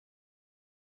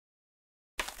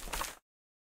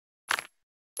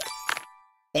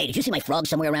Hey, did you see my frog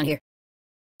somewhere around here?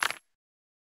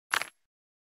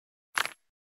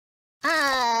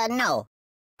 No.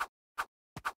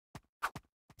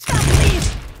 Stop,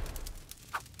 please!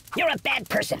 You're a bad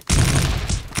person.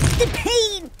 The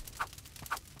pain!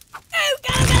 Oh,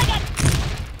 God, God, God!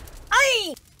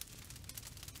 Aye!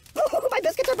 Oh, my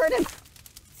biscuits are burning!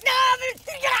 Stop it!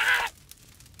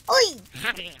 Oi!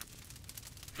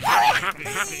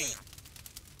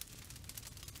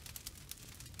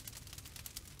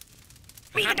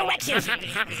 Read the directions!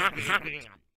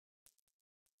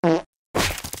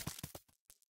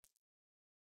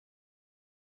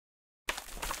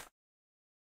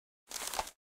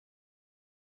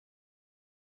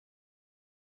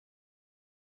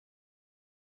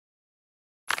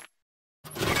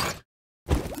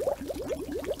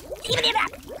 Give me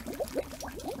back!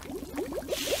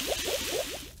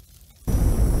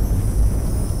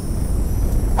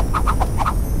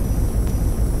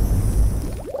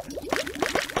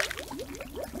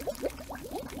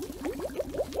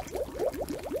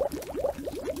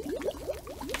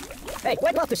 Hey,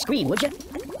 wipe off the screen, would you?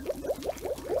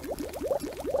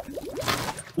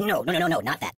 No,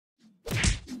 not that.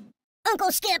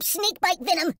 Uncle Skip, snakebite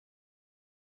venom!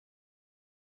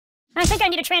 I think I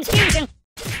need a transfusion.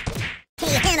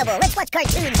 Hey, Hannibal, let's watch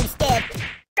cartoons instead.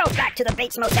 Go back to the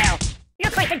Bates Motel.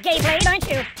 You're quite the gay blade, aren't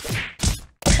you?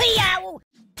 Yow!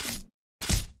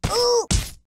 Ooh!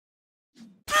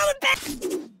 Oh, back!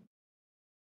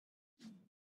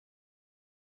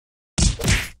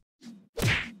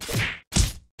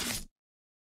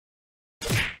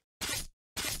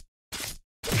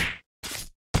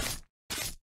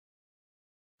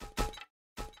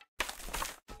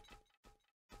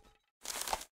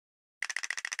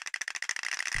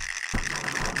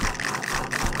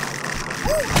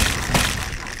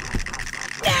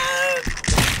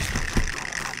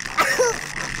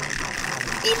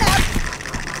 Enough!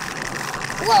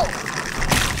 Whoa!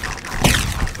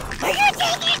 Are you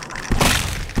taking it?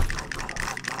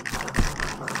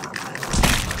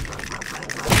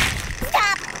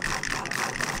 Stop!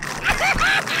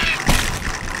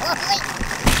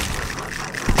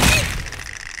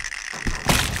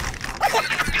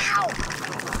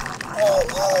 Oh,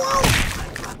 oh, oh!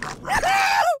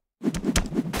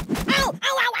 Ow!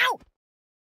 Ow, ow, ow!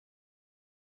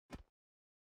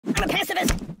 I'm a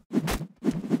pacifist!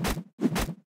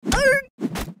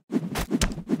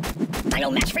 No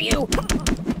match for you!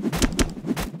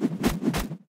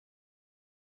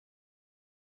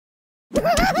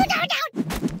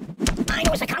 I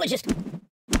know a psychologist!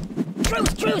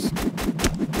 Truce!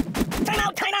 Time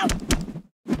out!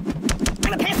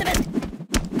 I'm a pacifist!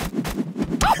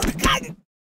 Oh, God!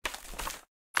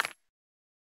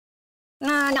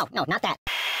 No, not that.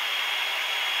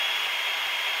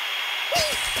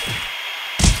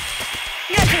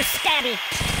 You're too stabby!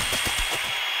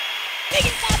 Make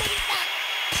it stop!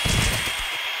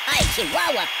 Ay,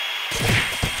 Chihuahua!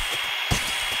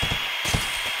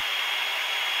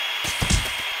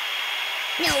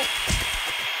 No!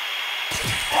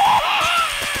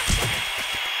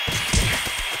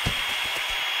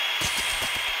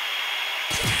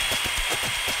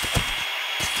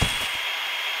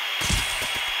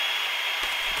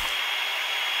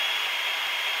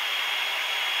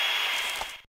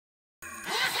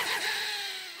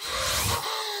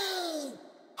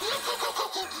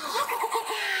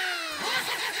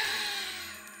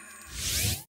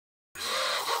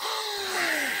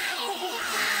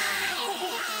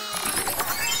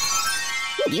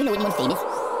 Do you know anyone famous?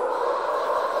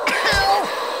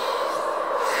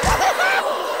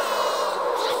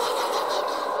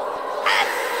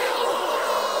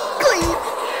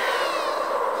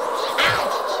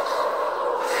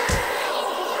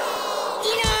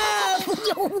 Enough!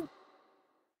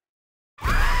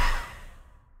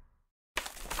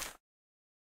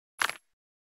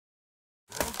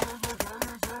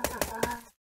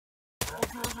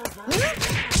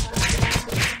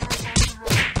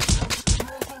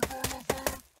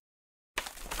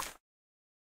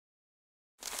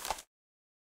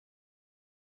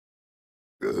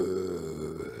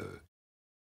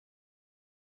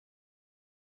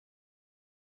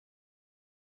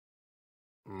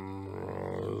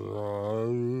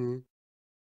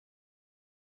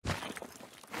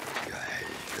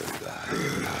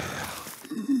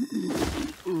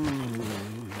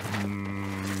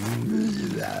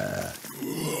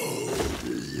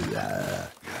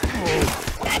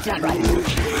 That's not right.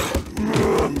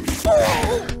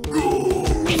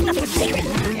 There's nothing sacred.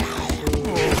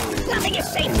 Nothing is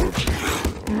safe.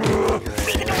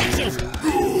 Read the directions.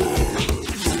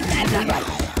 That's not right.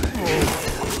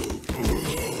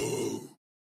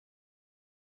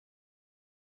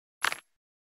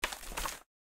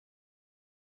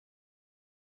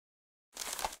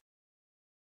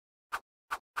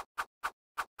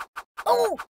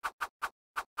 Oh!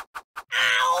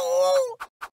 Ow!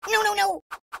 No, no, no!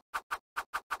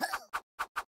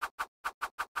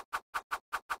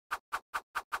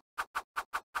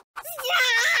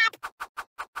 Stop!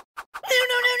 No,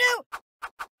 no, no, no!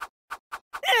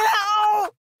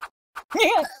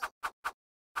 No!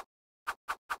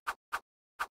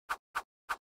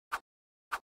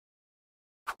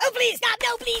 Oh, please, stop!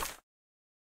 No, please!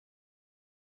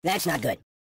 That's not good.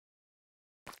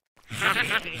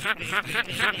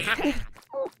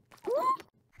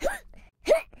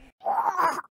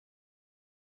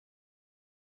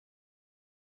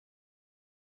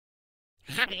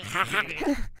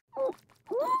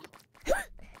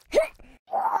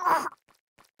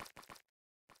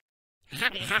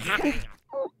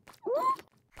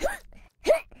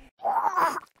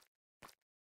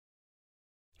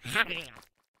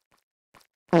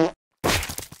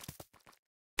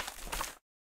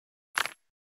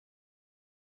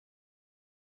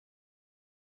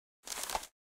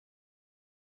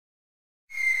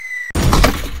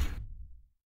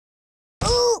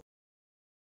 Ooh!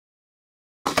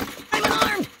 I'm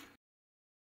unarmed!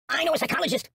 I know a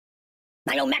psychologist.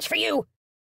 I know match for you.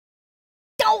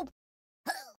 Go!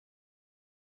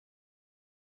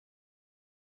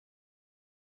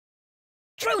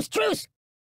 Truce, truce!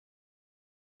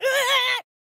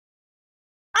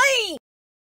 Aye!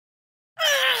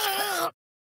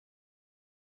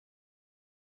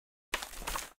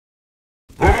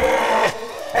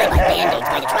 I like band-aids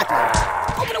by the truckload.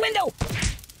 Open a window!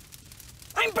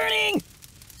 I'm burning!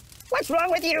 What's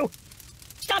wrong with you?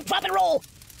 Stop, drop, and roll!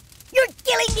 You're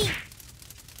killing me!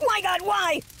 My God,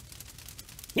 why?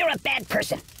 You're a bad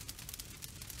person.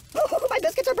 Oh, my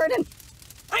biscuits are burning!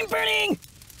 I'm burning!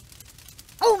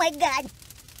 Oh my God!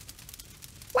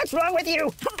 What's wrong with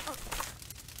you?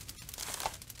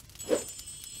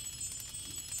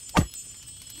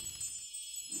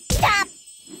 Stop!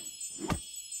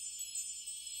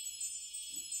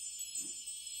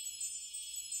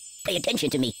 Pay attention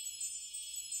to me.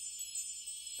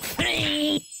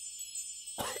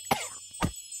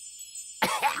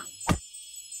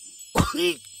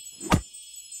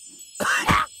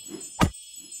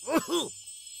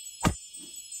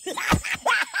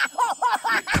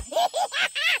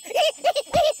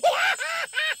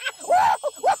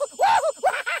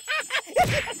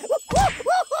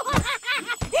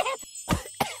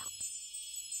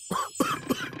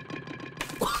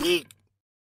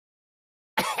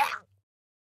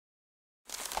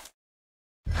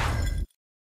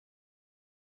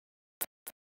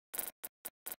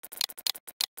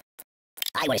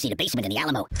 I want to see the basement in the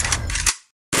Alamo.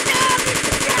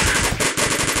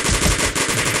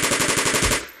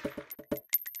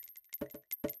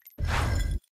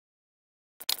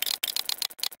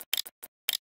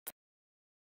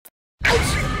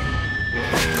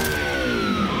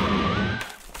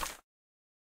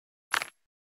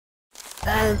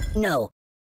 No.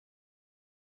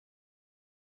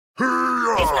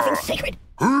 There's nothing sacred.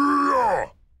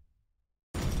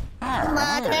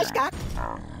 Matryoshka.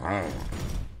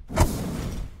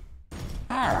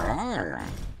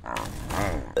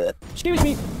 Excuse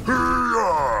me.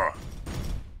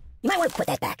 You might want to put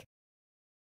that back.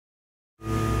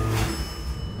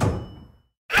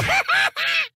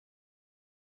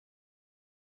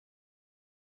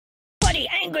 Buddy,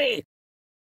 angry.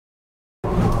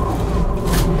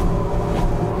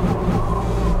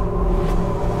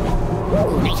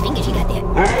 Ooh, nice fingers you got there.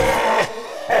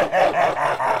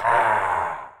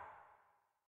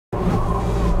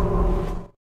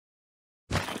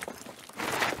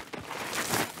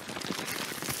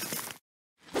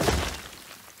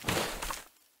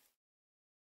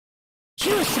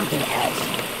 Choose something else.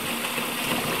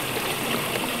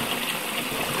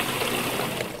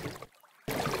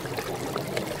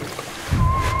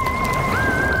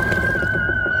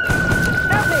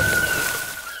 Help me!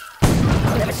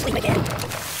 I'll never sleep again.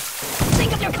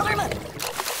 Think of your karma!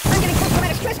 I'm getting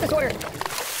post-traumatic stress disorder!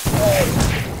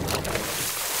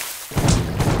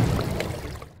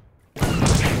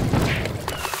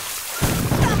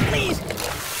 Stop, please!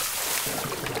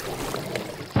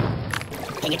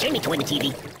 Can you turn me toward the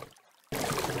TV?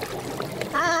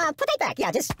 Put it back.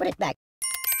 Yeah, just put it back.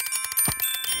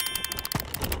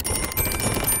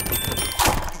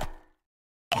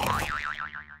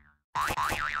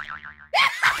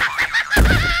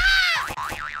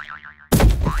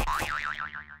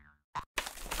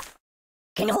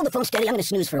 Can you hold the phone steady? I'm gonna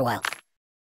snooze for a while.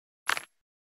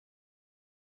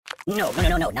 No,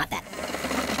 not that.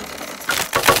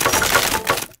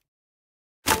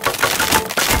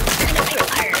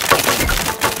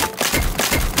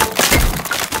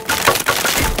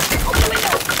 Open the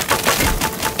window!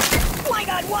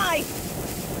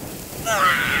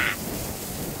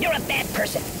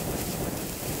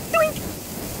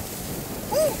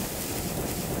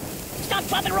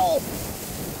 drop, and roll!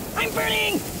 I'm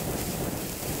burning!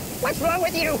 What's wrong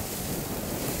with you?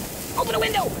 Open a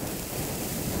window!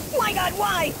 My God,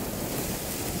 why?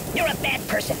 You're a bad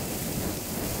person.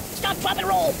 Stop, drop, and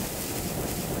roll!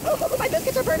 Oh, my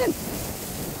biscuits are burning!